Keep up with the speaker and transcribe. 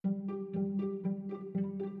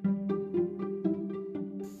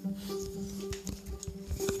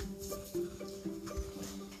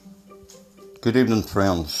Good evening,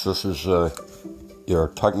 friends. This is your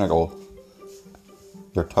technical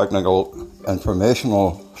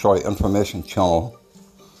information channel,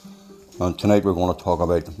 and tonight we're going to talk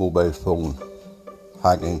about mobile phone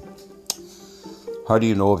hacking. How do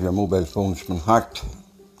you know if your mobile phone's been hacked?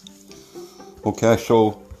 Okay,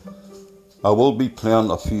 so I will be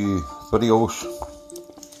playing a few videos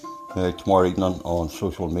tomorrow evening on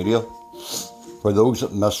social media. For those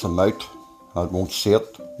that miss them out and won't see it,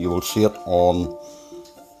 you will see it on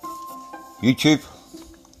YouTube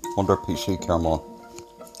under PC Cameron.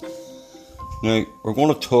 Now, we're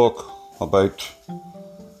going to talk about,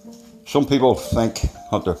 some people think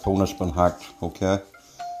that their phone has been hacked, okay?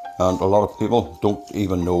 And a lot of people don't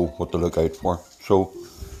even know what to look out for. So,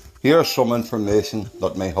 here's some information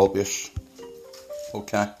that may help you,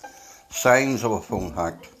 okay? Signs of a phone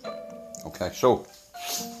hacked. Okay, so,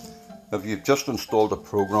 if you've just installed a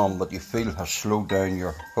program that you feel has slowed down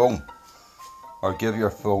your phone, or give your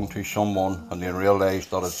phone to someone and they realise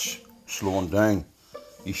that it's slowing down,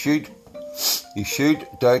 you should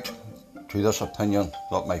doubt to this opinion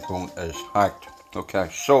that my phone is hacked. Okay,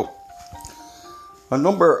 so a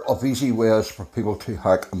number of easy ways for people to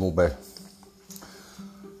hack a mobile.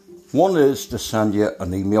 One is to send you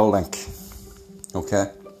an email link,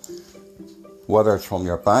 okay, whether it's from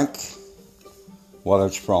your bank, whether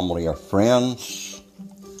it's from one of your friends,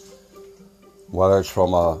 whether it's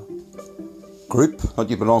from a group that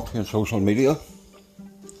you belong to on social media,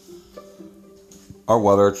 or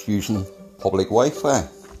whether it's using public Wi-Fi.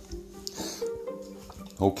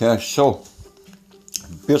 Okay, so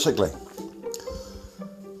basically,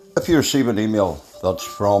 if you receive an email that's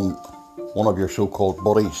from one of your so-called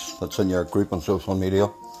buddies that's in your group on social media,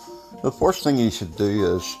 the first thing you should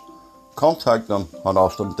do is contact them and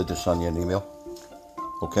ask them to just send you an email.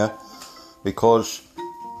 Okay, because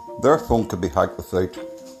their phone could be hacked without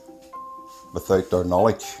their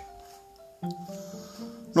knowledge.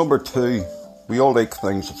 Number two, we all like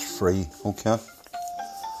things that's free, okay?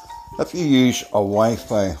 If you use a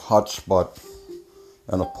Wi-Fi hotspot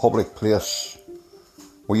in a public place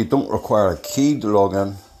where you don't require a key to log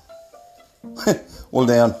in, well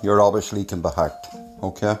then you're obviously can be hacked,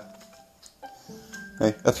 okay?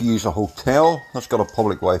 If you use a hotel that's got a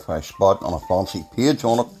public Wi-Fi spot on a fancy page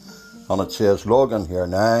on it, and it says log in here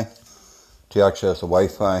now to access the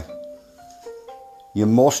Wi-Fi, you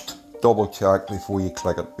must double check before you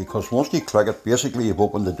click it, because once you click it, basically you've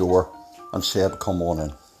opened the door and said come on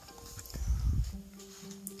in.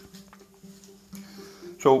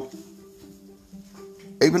 So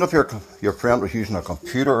even if your friend was using a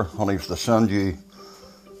computer and he was to send you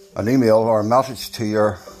an email or a message to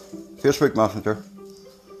your Facebook Messenger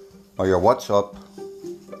or your WhatsApp,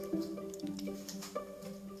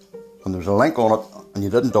 and there's a link on it and you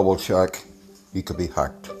didn't double check, you could be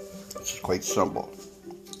hacked. It's quite simple.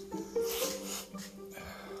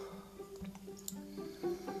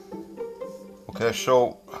 Okay,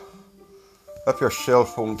 so if your cell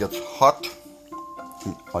phone gets hot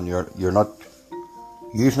and you're not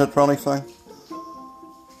using it for anything,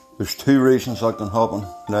 there's two reasons that can happen.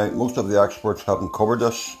 Now, most of the experts haven't covered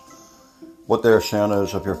this. What they're saying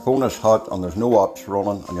is if your phone is hot and there's no apps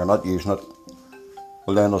running and you're not using it,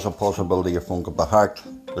 well then there's a possibility your phone could be hacked.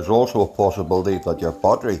 There's also a possibility that your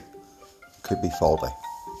battery could be faulty.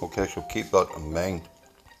 Okay, so keep that in mind.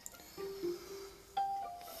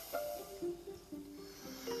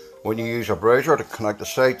 When you use a browser to connect to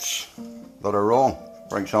sites that are wrong,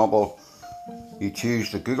 for example, you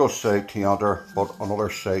choose the Google site to enter, but another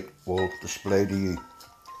site will display to you.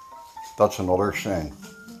 That's another sign.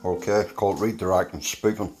 Okay, it's called redirect and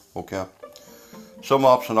spoofing. Okay, some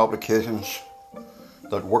apps and applications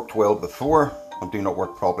that worked well before and do not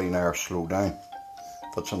work properly now are slowed down.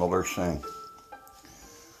 That's another sign.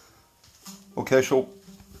 Okay, so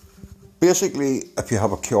basically, if you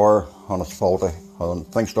have a car and it's faulty and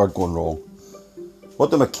things start going wrong, what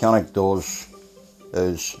the mechanic does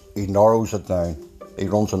is he narrows it down. He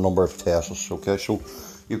runs a number of tests. Okay, so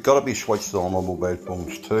you've got to be switched on mobile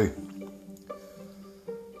phones too.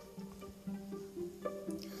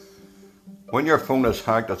 When your phone is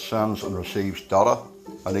hacked, it sends and receives data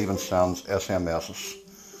and even sends SMSs.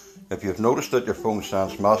 If you've noticed that your phone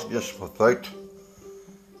sends messages without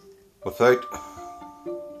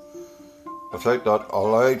that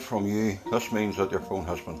allowed from you, this means that your phone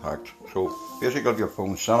has been hacked. So basically if your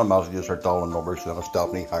phone sending messages or dialing numbers, then it's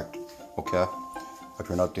definitely hacked. Okay, if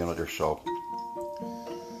you're not doing it yourself.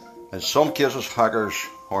 In some cases, hackers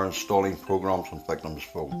are installing programs on victims'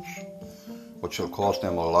 phones, which will cost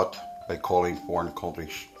them a lot by calling foreign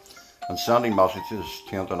countries and sending messages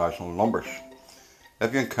to international numbers.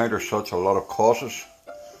 If you encounter such, a lot of causes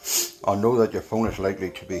I know that your phone is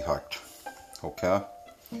likely to be hacked. Okay?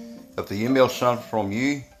 If the email sent from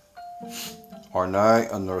you are now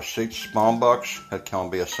in the receipt spam box, it can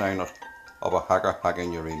be a sign of a hacker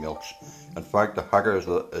hacking your emails. In fact, the hacker is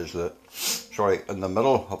in the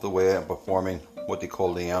middle of the way in performing what they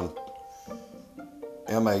call the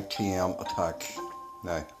MATM attack.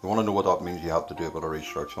 Now, if you want to know what that means, you have to do a bit of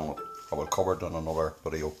research on it. I will cover it in another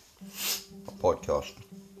video, a podcast.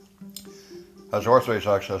 Has authorized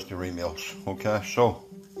access to your emails. Okay, so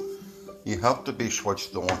you have to be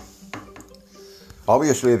switched on.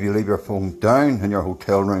 Obviously, if you leave your phone down in your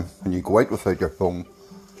hotel room and you go out without your phone,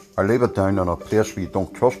 or leave it down in a place where you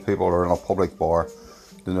don't trust people or in a public bar,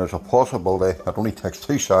 then there's a possibility it only takes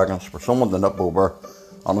 2 seconds for someone to nip over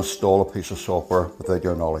and install a piece of software without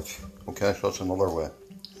your knowledge. Okay, so that's another way.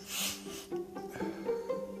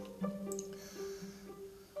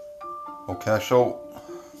 Okay, so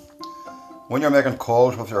when you're making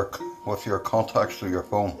calls with your contacts through your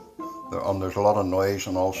phone, and there's a lot of noise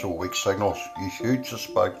and also weak signals, you should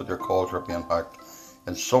suspect that your calls are being hacked.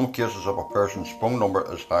 In some cases, if a person's phone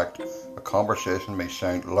number is hacked, a conversation may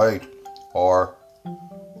sound loud or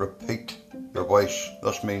repeat your voice.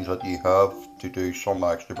 This means that you have to do some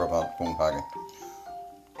acts to prevent phone hacking.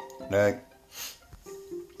 Now,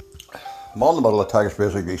 man-in-the-middle attack is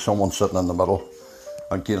basically someone sitting in the middle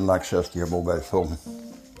and gaining access to your mobile phone.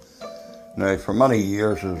 Now, for many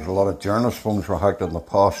years, there's a lot of journalist phones were hacked in the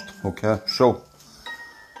past. Okay, so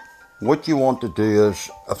what you want to do is,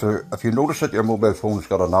 if you notice that your mobile phone's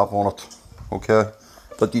got an app on it, okay,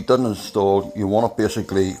 that you didn't install, you want to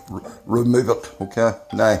basically remove it. Okay.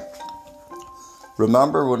 Now,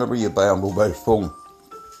 remember, whenever you buy a mobile phone,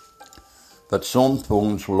 that some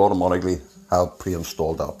phones will automatically have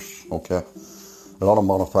pre-installed apps. Okay. A lot of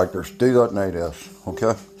manufacturers do that nowadays.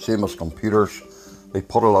 Okay. Same as computers. They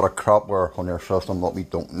put a lot of crapware on your system that we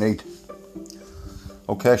don't need.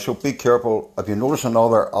 Okay, so be careful. If you notice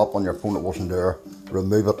another app on your phone that wasn't there,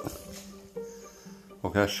 remove it.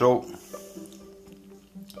 Okay, so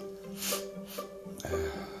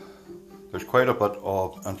there's quite a bit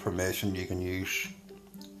of information you can use.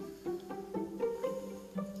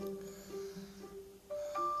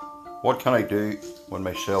 What can I do when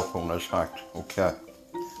my cell phone is hacked? Okay,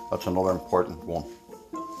 that's another important one.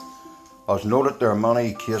 As noted, there are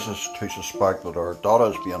many cases to suspect that our data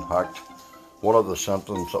is being hacked. One of the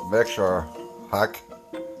symptoms that makes our hack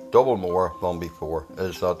double more than before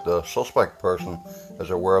is that the suspect person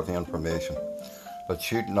is aware of the information that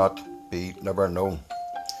should not be never known.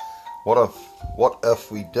 What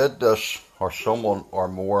if we did this, or someone or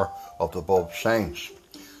more of the above signs?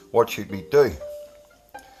 What should we do?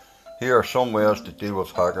 Here are some ways to deal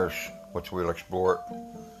with hackers, which we'll explore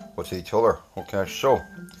with each other. Okay, so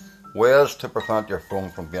ways to prevent your phone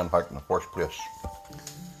from being hacked in the first place.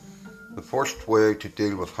 The first way to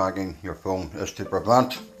deal with hacking your phone is to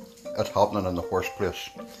prevent it happening in the first place.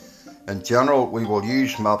 In general, we will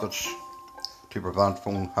use methods to prevent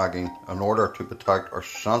phone hacking in order to protect our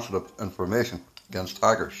sensitive information against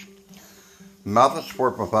hackers. Methods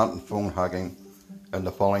for preventing phone hacking in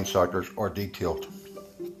the following sectors are detailed.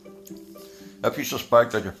 If you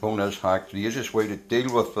suspect that your phone is hacked, the easiest way to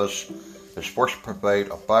deal with this is first provide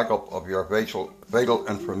a backup of your vital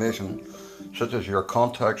information, such as your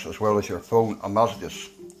contacts as well as your phone and messages,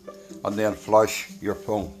 and then flash your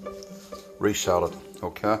phone. Reset it.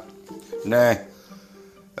 Okay. Now,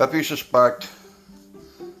 if you suspect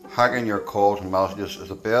hacking your calls and messages,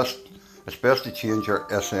 it's best to change your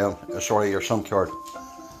your SIM card.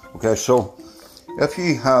 Okay, so if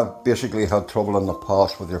you have basically had trouble in the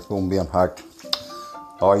past with your phone being hacked,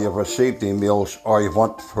 or you've received emails, or you've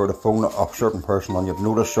went for the phone of a certain person and you've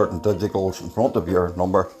noticed certain digitals in front of your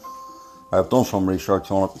number, I've done some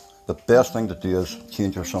research on it. The best thing to do is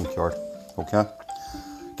change your SIM card. Okay?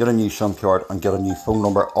 Get a new SIM card and get a new phone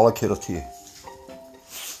number allocated to you.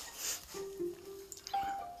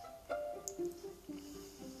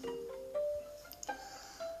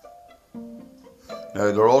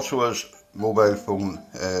 Now, there also is mobile phone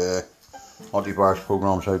antivirus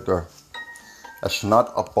programs out there. It's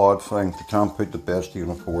not a bad thing to try and put the best you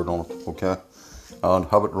can afford on it, okay? And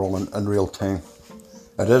have it running in real time.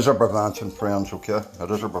 It is a prevention, friends, okay? It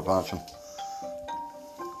is a prevention.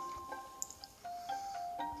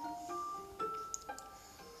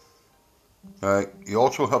 Now, you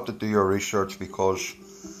also have to do your research, because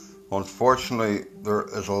unfortunately there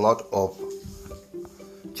is a lot of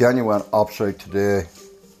genuine apps out today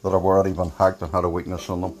that have already been hacked and had a weakness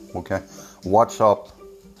in them. Okay, WhatsApp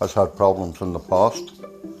has had problems in the past.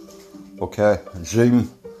 Okay,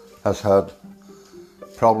 Zoom has had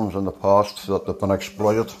problems in the past that have been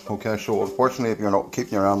exploited. Okay, so unfortunately, if you're not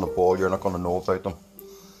keeping your eye on the ball, you're not going to know about them.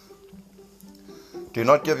 Do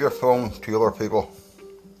not give your phone to other people.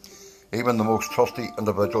 Even the most trusty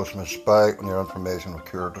individuals may spy on your information with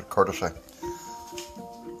courtesy.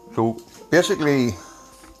 So basically,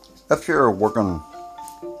 if you're working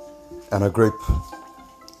in a group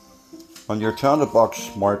and you're trying to box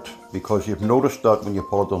smart because you've noticed that when you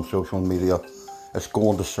put it on social media, it's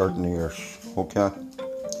going to certain ears, okay?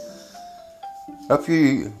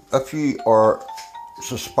 If you are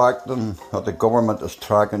suspecting that the government is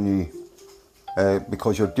tracking you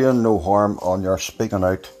because you're doing no harm and you're speaking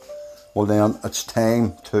out, well then it's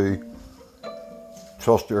time to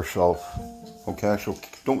trust yourself, okay? So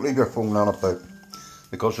don't leave your phone on about,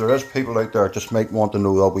 because there is people out there just might want to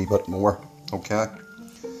know a wee bit more, okay?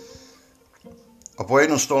 Avoid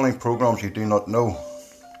installing programs you do not know.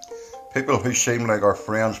 People who seem like our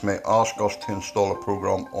friends may ask us to install a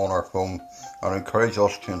program on our phone and encourage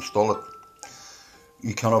us to install it.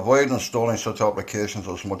 You can avoid installing such applications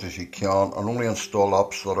as much as you can and only install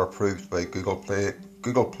apps that are approved by Google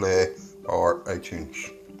Play or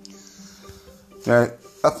iTunes. Now,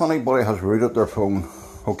 if anybody has rooted their phone,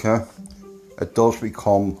 okay, it does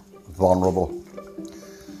become vulnerable.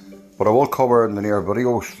 But I will cover in the near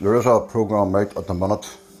videos, there is a program out at the minute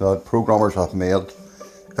that programmers have made.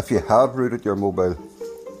 If you have rooted your mobile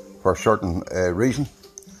for a certain reason,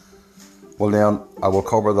 well then I will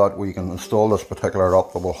cover that where you can install this particular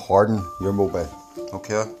app that will harden your mobile,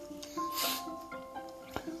 okay?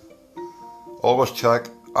 Always check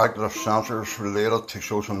active sensors related to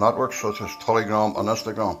social networks such as Telegram and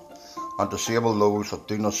Instagram, and disable those that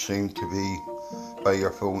do not seem to be by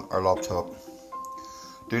your phone or laptop.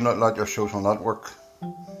 Do not let your social network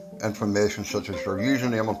information such as your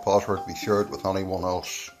username and password be shared with anyone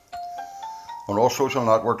else. On all social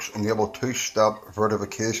networks, enable two-step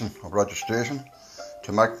verification of registration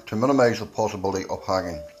to minimise the possibility of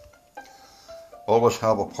hacking. Always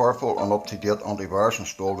have a powerful and up-to-date antivirus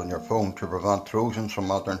installed on your phone to prevent Trojans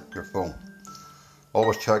from entering your phone.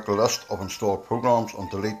 Always check the list of installed programs and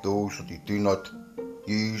delete those that you do not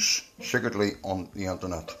use secretly on the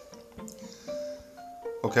internet.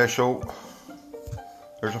 Okay, so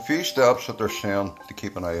there's a few steps that they're saying to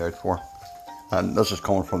keep an eye out for, and this is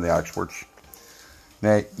coming from the experts.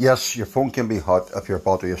 Now, yes, your phone can be hot if your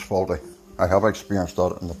battery is faulty. I have experienced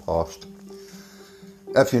that in the past.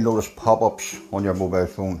 If you notice pop-ups on your mobile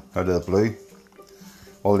phone out of the blue,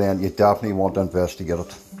 well then you definitely want to investigate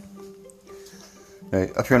it. Now,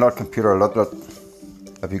 if you're not computer literate,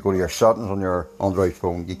 if you go to your settings on your Android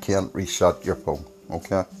phone, you can't reset your phone,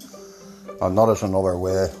 okay? And that is another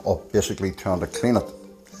way of basically trying to clean it.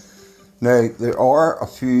 Now, there are a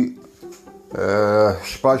few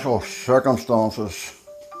special circumstances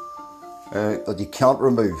that you can't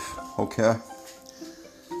remove, okay?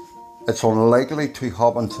 It's unlikely to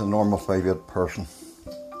happen to a normal 5'8" person.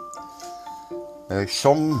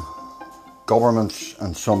 Some governments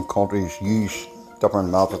and some countries use different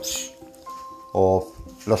methods of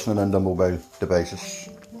listening into mobile devices.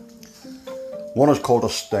 One is called a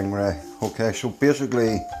Stingray, okay? So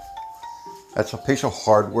basically, it's a piece of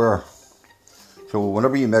hardware. So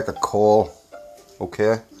whenever you make a call,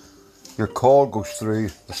 okay, your call goes through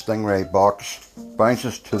the Stingray box,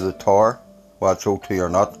 bounces to the tower, whether it's OT or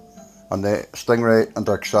not, and the Stingray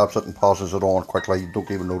intercepts it and passes it on quickly. You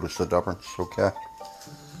don't even notice the difference, okay?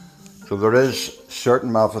 So there is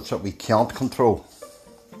certain methods that we can't control,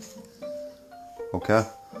 okay?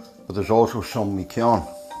 But there's also some we can.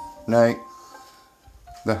 Now,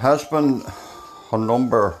 there has been a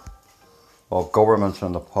number of governments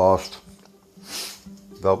in the past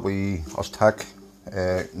that we, as tech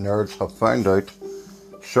nerds, have found out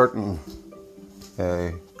certain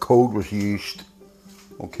code was used,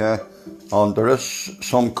 okay? And there is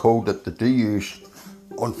some code that they do use.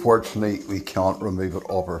 Unfortunately, we can't remove it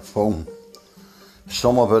off our phone.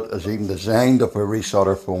 Some of it is even designed, if we reset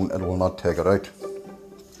our phone, it will not take it out.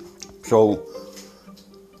 So,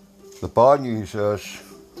 the bad news is,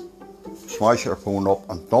 smash your phone up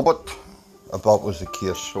and dump it, if that was the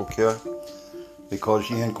case, okay? Because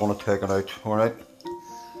you ain't going to take it out, alright?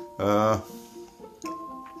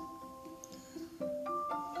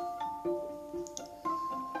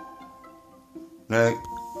 Now,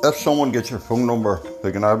 if someone gets your phone number,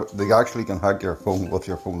 they actually can hack your phone with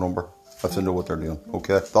your phone number, if they know what they're doing,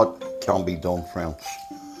 okay? That can be done, friends.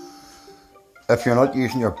 If you're not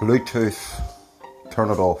using your Bluetooth, turn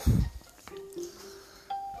it off.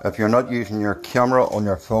 If you're not using your camera on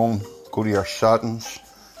your phone, go to your settings,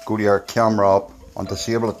 go to your camera app and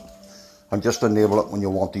disable it, and just enable it when you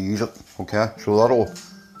want to use it, okay? So that'll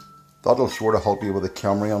that'll sort of help you with the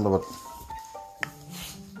camera end of it.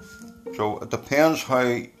 So it depends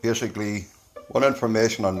how, basically, what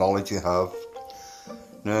information and knowledge you have.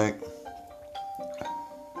 Now,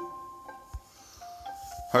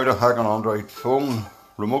 how to hack an Android phone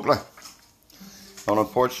remotely. And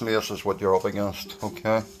unfortunately this is what you're up against,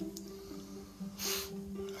 okay?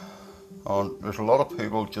 And there's a lot of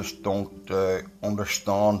people just don't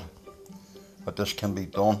understand that this can be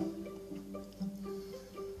done.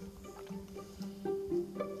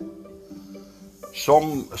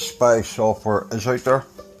 Some spy software is out there.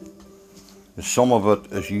 Some of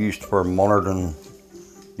it is used for monitoring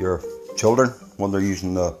your children when they're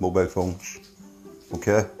using the mobile phones.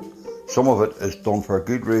 Okay? Some of it is done for a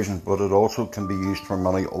good reason, but it also can be used for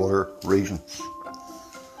many other reasons.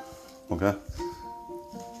 Okay?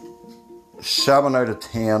 7 out of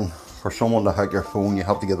 10 for someone to hack your phone, you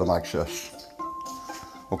have to give them access.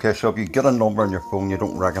 Okay, so if you get a number on your phone, you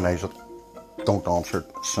don't recognize it, don't answer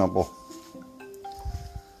it. Simple.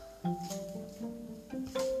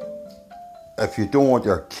 If you don't want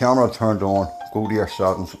your camera turned on, go to your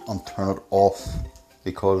settings and turn it off,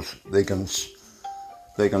 because they can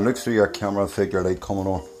look through your camera and figure light coming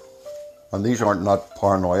on. And these aren't not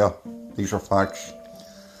paranoia, these are facts.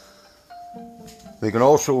 They can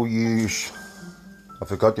also use, if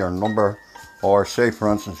they got your number, or say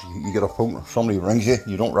for instance you get a phone, somebody rings you,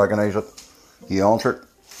 you don't recognise it, you answer it,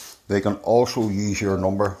 they can also use your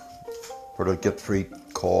number for to get free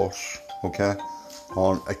calls, okay?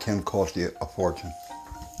 And it can cost you a fortune.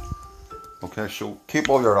 Okay, so keep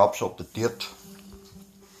all your apps up to date.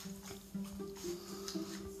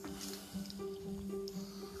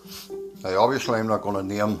 Now obviously I'm not going to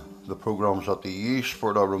name the programs that they use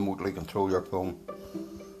for to remotely control your phone,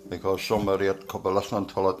 because some idiot could be listening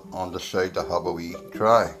to it and decide to have a wee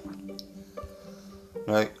try.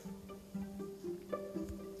 Now,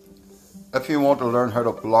 if you want to learn how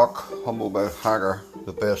to block a mobile hacker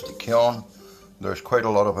the best you can, there's quite a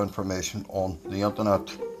lot of information on the internet.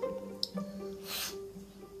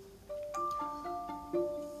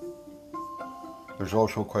 There's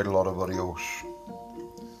also quite a lot of videos.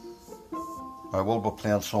 I will be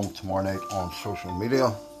playing some tomorrow night on social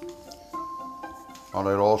media, and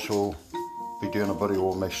I'll also be doing a video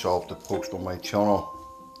of myself to post on my channel.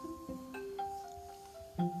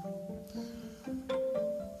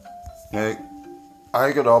 Now,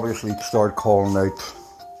 I could obviously start calling out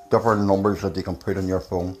different numbers that you can put in your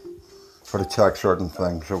phone for to check certain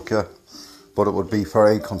things, okay? But it would be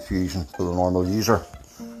very confusing for the normal user.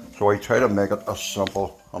 So I try to make it as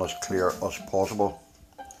simple and as clear as possible.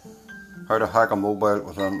 How to hack a mobile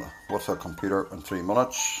with a computer in 3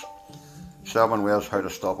 minutes. 7 ways how to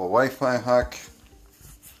stop a Wi-Fi hack.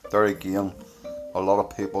 There again, a lot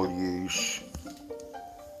of people use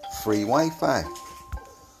free Wi-Fi,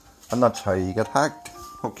 and that's how you get hacked,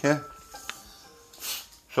 okay?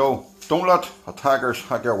 So, don't let attackers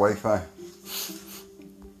hack your Wi-Fi.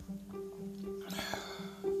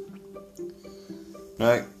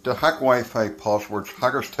 Now, to hack Wi-Fi passwords,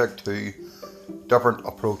 hackers take 2 different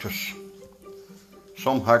approaches.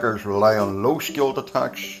 Some hackers rely on low-skilled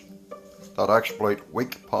attacks that exploit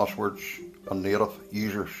weak passwords on native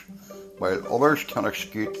users, while others can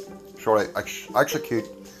execute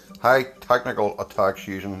high technical attacks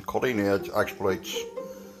using cutting-edge exploits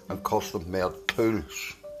and custom-made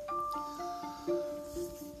tools.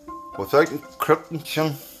 Without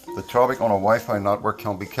encryption, the traffic on a Wi-Fi network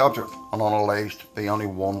can be captured and analysed by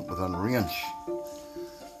anyone within range.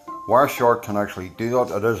 Wireshark can actually do that.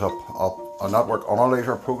 It is a network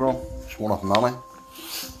analyzer program. It's one of many.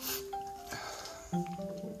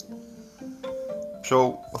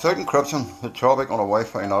 So, without encryption, the traffic on a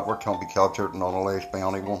Wi-Fi network can be captured and analysed by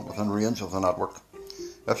anyone within range of the network.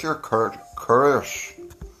 If you're curious,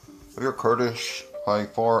 how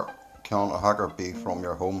far can a hacker be from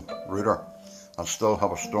your home router and still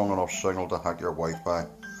have a strong enough signal to hack your Wi-Fi,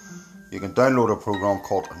 you can download a program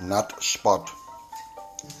called NetSpot.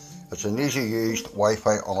 It's an easy-used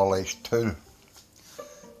Wi-Fi analysis tool.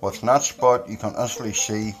 With NetSpot, you can instantly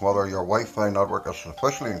see whether your Wi-Fi network is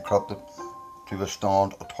sufficiently encrypted to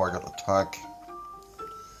withstand a target attack.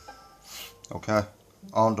 Okay,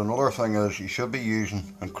 and another thing is you should be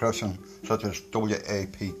using encryption such as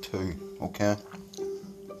WAP2. Okay.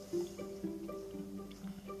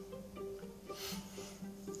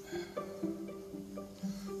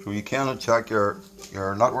 So you can check your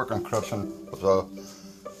network encryption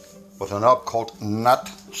with an app called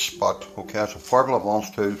NetSpot. Okay, it's a further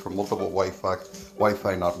advanced tool for multiple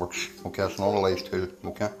Wi-Fi networks. Okay, it's an analysis tool.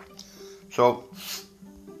 Okay, so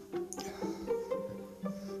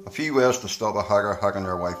a few ways to stop a hacker hacking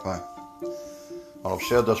your Wi-Fi. and I've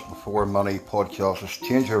said this before in many podcasts, is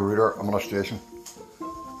change your router administration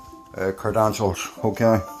credentials,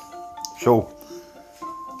 okay? So,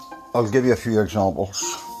 I'll give you a few examples.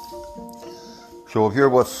 So if you're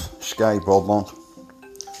with Sky Broadband,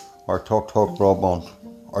 or TalkTalk Broadband,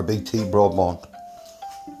 or BT Broadband,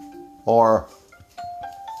 or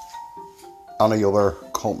any other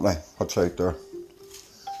company that's out there,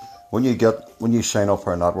 when you sign up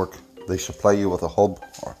for a network, they supply you with a hub,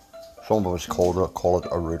 or some of us call it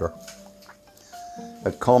a router.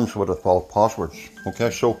 It comes with default passwords.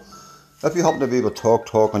 Okay, so if you happen to be with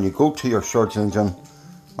TalkTalk and you go to your search engine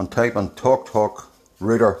and type in TalkTalk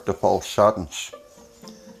router default settings,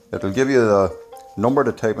 it'll give you the number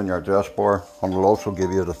to type in your address bar, and it'll also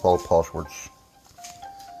give you default passwords.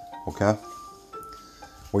 Okay,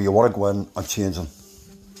 well, you want to go in and change them.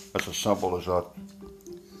 It's as simple as that.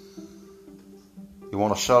 You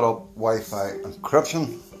want to set up Wi-Fi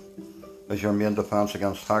encryption as your main defense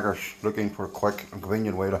against hackers looking for a quick and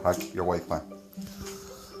convenient way to hack your Wi-Fi.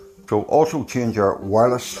 So also change your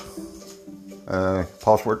wireless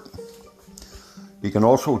password. You can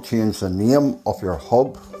also change the name of your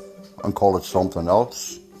hub and call it something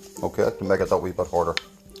else, okay, to make it that wee bit harder.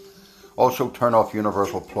 Also turn off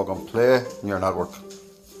universal plug and play in your network.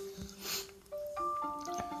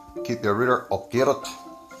 Keep your router updated.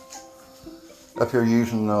 If you're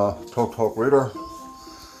using a TalkTalk router,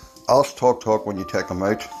 ask TalkTalk when you take them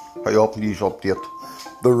out how often you update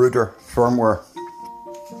the router firmware.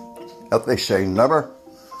 If they say never,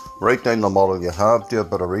 write down the model you have, do a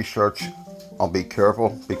bit of research, and be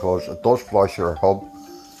careful because it does flash your hub.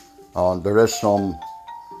 And there is some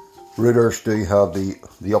routers do have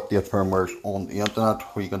the update firmwares on the internet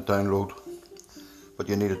where you can download, but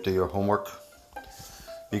you need to do your homework.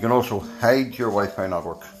 You can also hide your Wi-Fi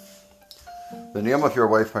network. The name of your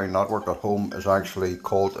Wi-Fi network at home is actually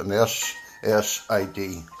called an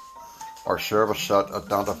SSID, or Service Set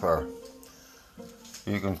Identifier.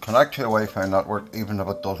 You can connect to a Wi-Fi network even if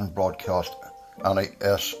it doesn't broadcast any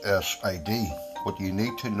SSID, but you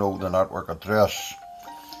need to know the network address.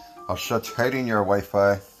 As such, hiding your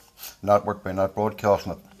Wi-Fi network by not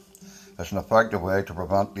broadcasting it is an effective way to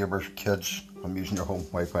prevent neighbours' kids from using your home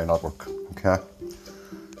Wi-Fi network. Okay.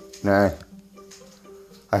 Now,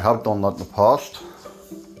 I have done that in the past,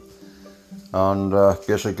 and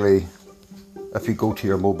basically, if you go to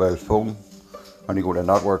your mobile phone and you go to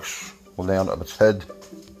networks, well then if it's hid,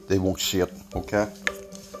 they won't see it, okay,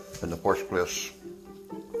 in the first place.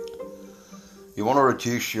 You want to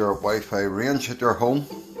reduce your Wi-Fi range at your home.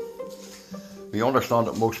 We understand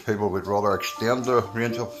that most people would rather extend the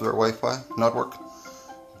range of their Wi-Fi network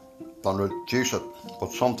than reduce it,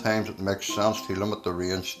 but sometimes it makes sense to limit the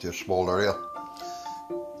range to a small area.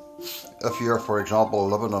 If you're, for example,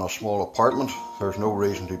 living in a small apartment, there's no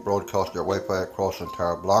reason to broadcast your Wi-Fi across the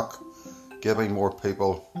entire block, giving more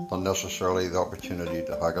people than necessarily the opportunity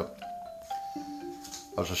to hack it.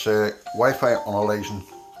 As I say, Wi-Fi analyzing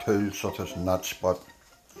tools such as NetSpot,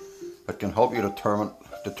 it can help you determine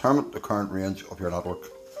the current range of your network,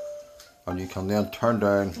 and you can then turn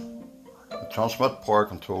down the transmit power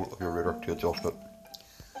control of your router to adjust it.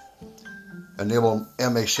 Enable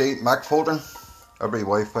MAC folding. Every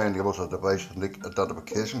Wi-Fi enables a device unique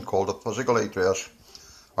identification called a physical address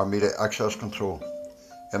or media access control,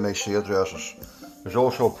 MAC addresses. There's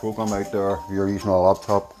also a program out there if you're using a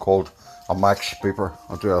laptop called a MAC beeper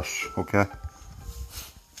address, okay?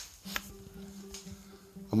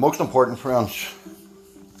 And most important, friends,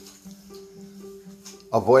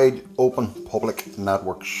 avoid open public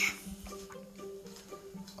networks.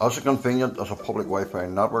 As convenient as a public Wi-Fi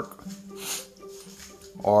network,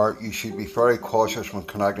 or you should be very cautious when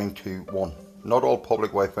connecting to one. Not all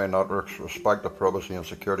public Wi-Fi networks respect the privacy and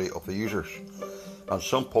security of the users, and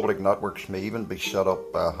some public networks may even be set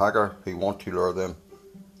up by a hacker who want to lure them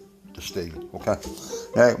to steal. Okay.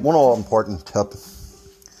 Now, one all important tip.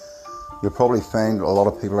 You'll probably find a lot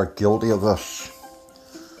of people are guilty of this.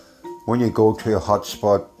 When you go to a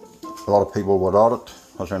hotspot, a lot of people would add it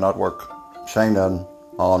as their network, sign in,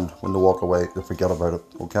 and when they walk away, they forget about it.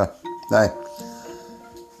 Okay. Now,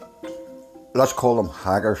 let's call them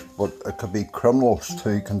hackers, but it could be criminals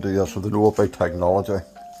too can do this if they know about technology.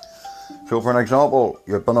 So for an example,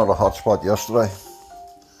 you've been at a hotspot yesterday,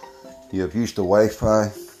 you've used the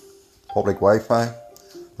Wi-Fi, public Wi-Fi,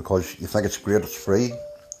 because you think it's great, it's free,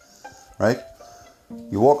 right?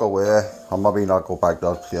 You walk away and maybe not go back to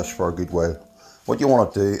that place for a good while. What you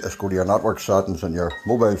want to do is go to your network settings on your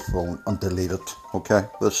mobile phone and delete it, okay?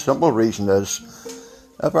 The simple reason is,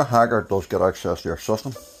 if a hacker does get access to your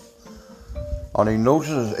system, and he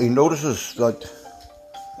notices that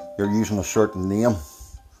you're using a certain name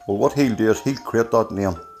Well, what he'll do is he'll create that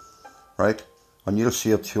name, right? And you'll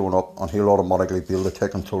see it showing up, and he'll automatically be able to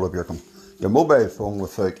take control of your mobile phone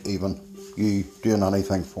without even you doing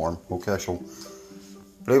anything for him. Okay, so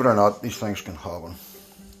believe it or not, these things can happen.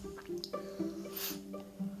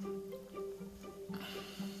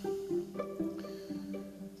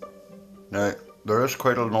 Now, there is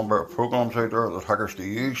quite a number of programs out there that hackers do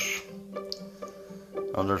use,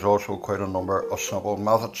 and there's also quite a number of simple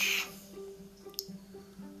methods.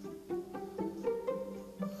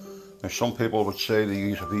 Now, some people would say they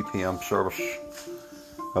use a VPN service.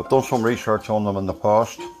 I've done some research on them in the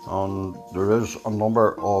past, and there is a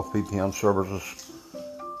number of VPN services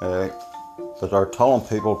that are telling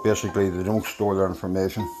people basically they don't store their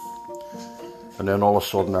information, and then all of a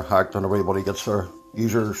sudden they're hacked and everybody gets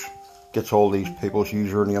all these people's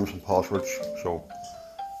usernames and passwords. So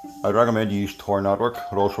I'd recommend you use Tor Network.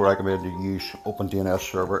 I'd also recommend you use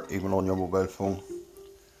OpenDNS server even on your mobile phone.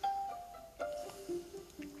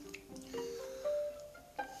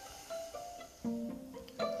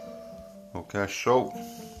 Okay, so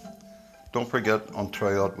don't forget and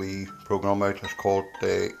try that wee program out. It's called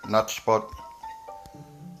the NetSpot.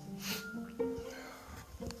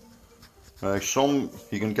 Now,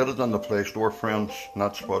 you can get it in the Play Store, friends.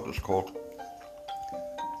 NetSpot is called.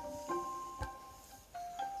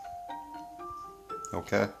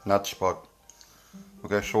 Okay, NetSpot.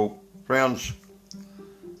 Okay, so friends,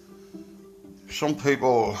 some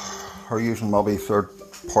people are using maybe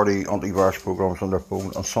third-party antivirus programs on their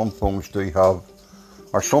phone, and some phones do have,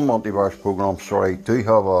 or some antivirus programs, sorry, do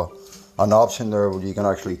have an option there where you can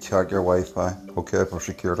actually check your Wi-Fi, okay, for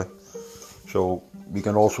security. So you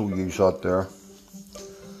can also use that there.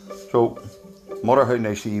 So no matter how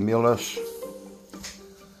nice the email is,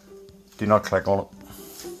 do not click on it.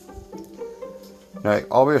 Now,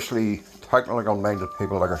 obviously, technically minded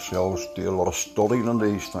people like ourselves do a lot of studying on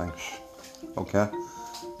these things, okay?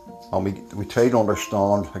 And we try to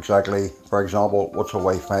understand exactly, for example, what's a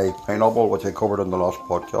Wi-Fi pineapple, which I covered in the last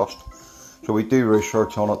podcast. So we do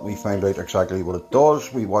research on it, we find out exactly what it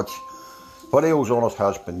does, we watch videos on it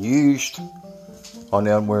has been used, and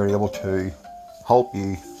then we're able to help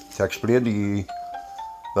you, to explain to you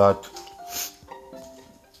that,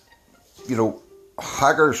 you know,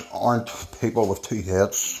 hackers aren't people with two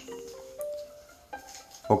heads.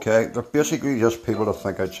 Okay, they're basically just people that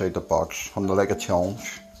think outside the box and they like a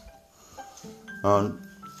challenge. And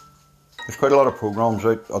there's quite a lot of programs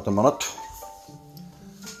out at the minute,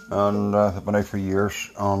 and they've been out for years,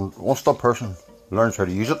 and once that person learns how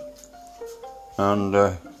to use it and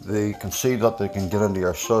they can see that they can get into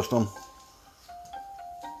your system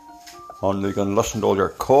and they can listen to all your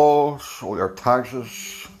calls, all your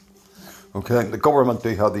taxes. Okay, the government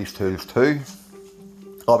do have these tools too.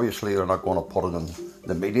 Obviously they're not going to put it in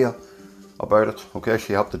the media about it, okay,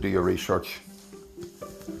 so you have to do your research.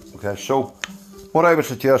 Okay, so what I would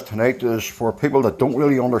suggest tonight is for people that don't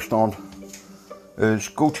really understand is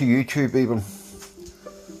go to YouTube even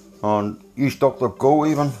and use DuckDuckGo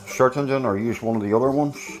even, search engine, or use one of the other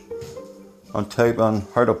ones and type in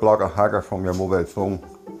how to block a hacker from your mobile phone,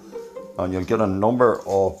 and you'll get a number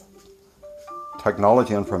of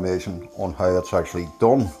technology information on how it's actually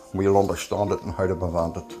done. We'll understand it and how to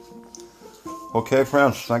prevent it. Okay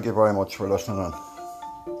friends, thank you very much for listening in.